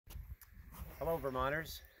Hello,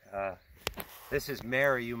 Vermonters. This is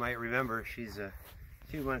Mary. You might remember she's a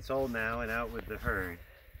few months old now and out with the herd.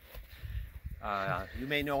 You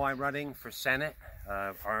may know I'm running for Senate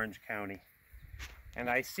of Orange County, and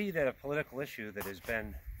I see that a political issue that has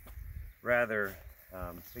been rather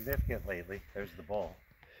significant lately, there's the bull,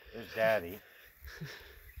 there's Daddy,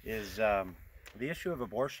 is the issue of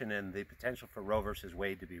abortion and the potential for Roe versus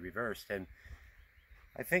Wade to be reversed. And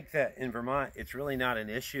I think that in Vermont, it's really not an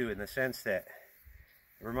issue in the sense that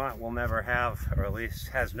Vermont will never have, or at least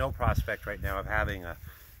has no prospect right now of having a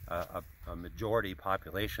majority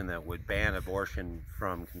population that would ban abortion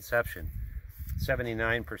from conception.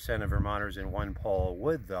 79% of Vermonters in one poll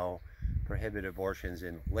would, though, prohibit abortions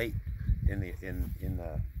in the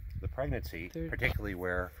pregnancy, particularly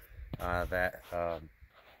where that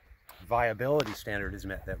viability standard is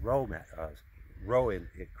met that Roe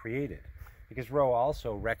created. Because Roe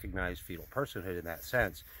also recognized fetal personhood in that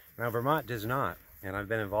sense. Now, Vermont does not, and I've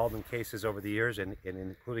been involved in cases over the years, and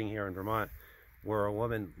including here in Vermont, where a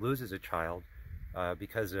woman loses a child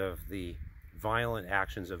because of the violent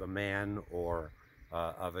actions of a man or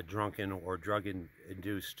of a drunken or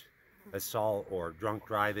drug-induced assault or drunk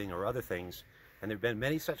driving or other things. And there have been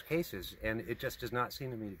many such cases, and it just does not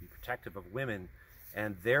seem to me to be protective of women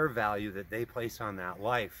and their value that they place on that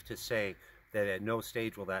life to say that at no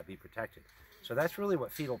stage will that be protected. So that's really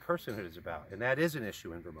what fetal personhood is about, and that is an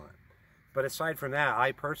issue in Vermont. But aside from that,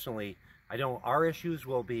 our issues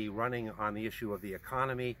will be running on the issue of the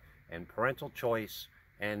economy and parental choice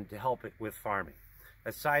and to help it with farming.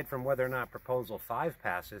 Aside from whether or not Proposal 5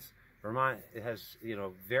 passes, Vermont has,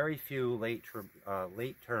 very few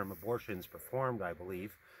late-term abortions performed, I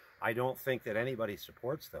believe. I don't think that anybody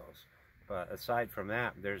supports those. But aside from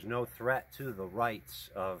that, there's no threat to the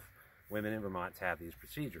rights of women in Vermont to have these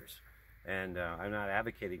procedures. And I'm not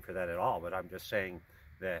advocating for that at all, but I'm just saying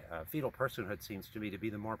that fetal personhood seems to me to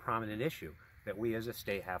be the more prominent issue that we as a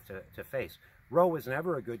state have to face. Roe was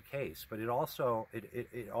never a good case, but it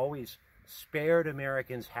always spared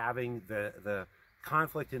Americans having the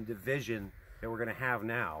conflict and division that we're going to have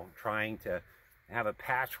now, trying to have a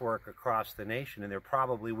patchwork across the nation, and there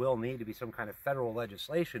probably will need to be some kind of federal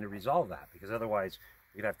legislation to resolve that, because otherwise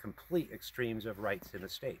you'd have complete extremes of rights in the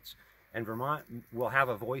states. And Vermont will have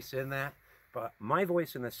a voice in that, but my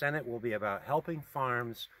voice in the Senate will be about helping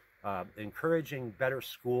farms, encouraging better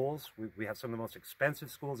schools. We have some of the most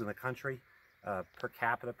expensive schools in the country, per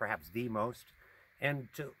capita, perhaps the most, and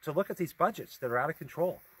to look at these budgets that are out of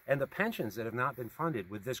control and the pensions that have not been funded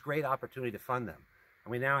with this great opportunity to fund them.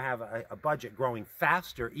 And we now have a budget growing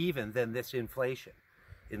faster even than this inflation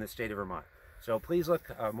in the state of Vermont. So please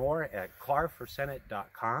look more at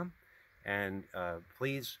clarforsenate.com, and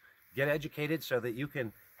please get educated so that you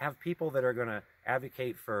can have people that are going to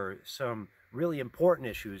advocate for some really important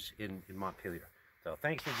issues in Montpelier. So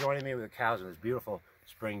thanks for joining me with the cows on this beautiful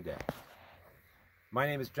spring day. My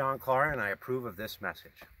name is John Clark, and I approve of this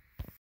message.